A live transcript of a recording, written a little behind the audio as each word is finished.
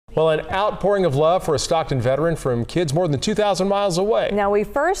Well, an outpouring of love for a Stockton veteran from kids more than 2,000 miles away. Now, we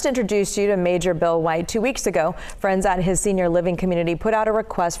first introduced you to Major Bill White 2 weeks ago. Friends at his senior living community put out a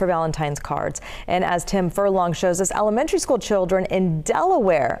request for Valentine's cards. And as Tim Furlong shows us, elementary school children in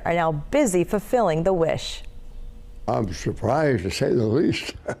Delaware are now busy fulfilling the wish. I'm surprised, to say the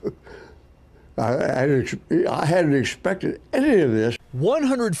least. I hadn't expected any of this.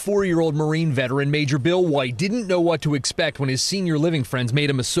 104-year-old Marine veteran Major Bill White didn't know what to expect when his senior living friends made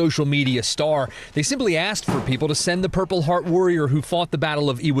him a social media star. They simply asked for people to send the Purple Heart warrior who fought the Battle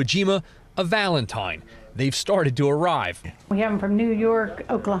of Iwo Jima a Valentine. They've started to arrive. We have them from New York,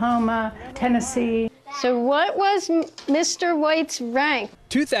 Oklahoma, Tennessee. So what was Mr. White's rank?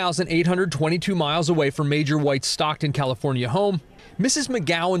 2,822 miles away from Major White's Stockton, California home, Mrs.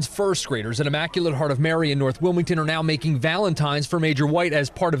 McGowan's first graders at Immaculate Heart of Mary in North Wilmington are now making Valentines for Major White as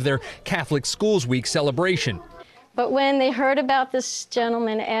part of their Catholic Schools Week celebration. But when they heard about this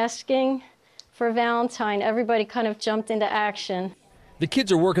gentleman asking for a Valentine, everybody kind of jumped into action. The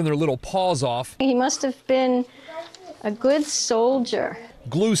kids are working their little paws off. He must have been a good soldier.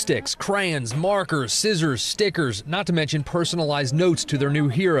 Glue sticks, crayons, markers, scissors, stickers, not to mention personalized notes to their new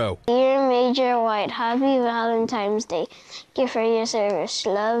hero. Dear Major White, happy Valentine's Day. Thank you for your service.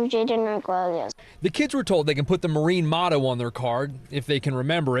 Love, Jaden Arguelles. The kids were told they can put the Marine motto on their card, if they can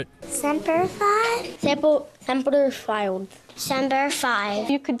remember it. Semper Fi? Semper Fi. Semper Fi.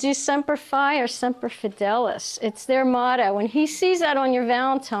 You could do Semper Fi or Semper Fidelis. It's their motto. When he sees that on your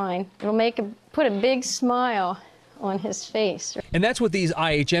Valentine, it'll put a big smile on his face. And that's what these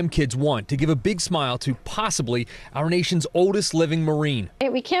IHM kids want, to give a big smile to possibly our nation's oldest living Marine.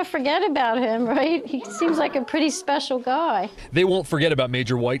 We can't forget about him, right? He seems like a pretty special guy. They won't forget about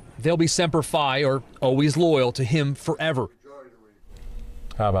Major White. They'll be Semper Fi, or always loyal to him forever.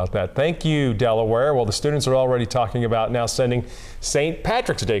 How about that? Thank you, Delaware. Well, the students are already talking about now sending St.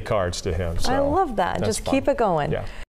 Patrick's Day cards to him. So I love that. Just keep it going. Yeah.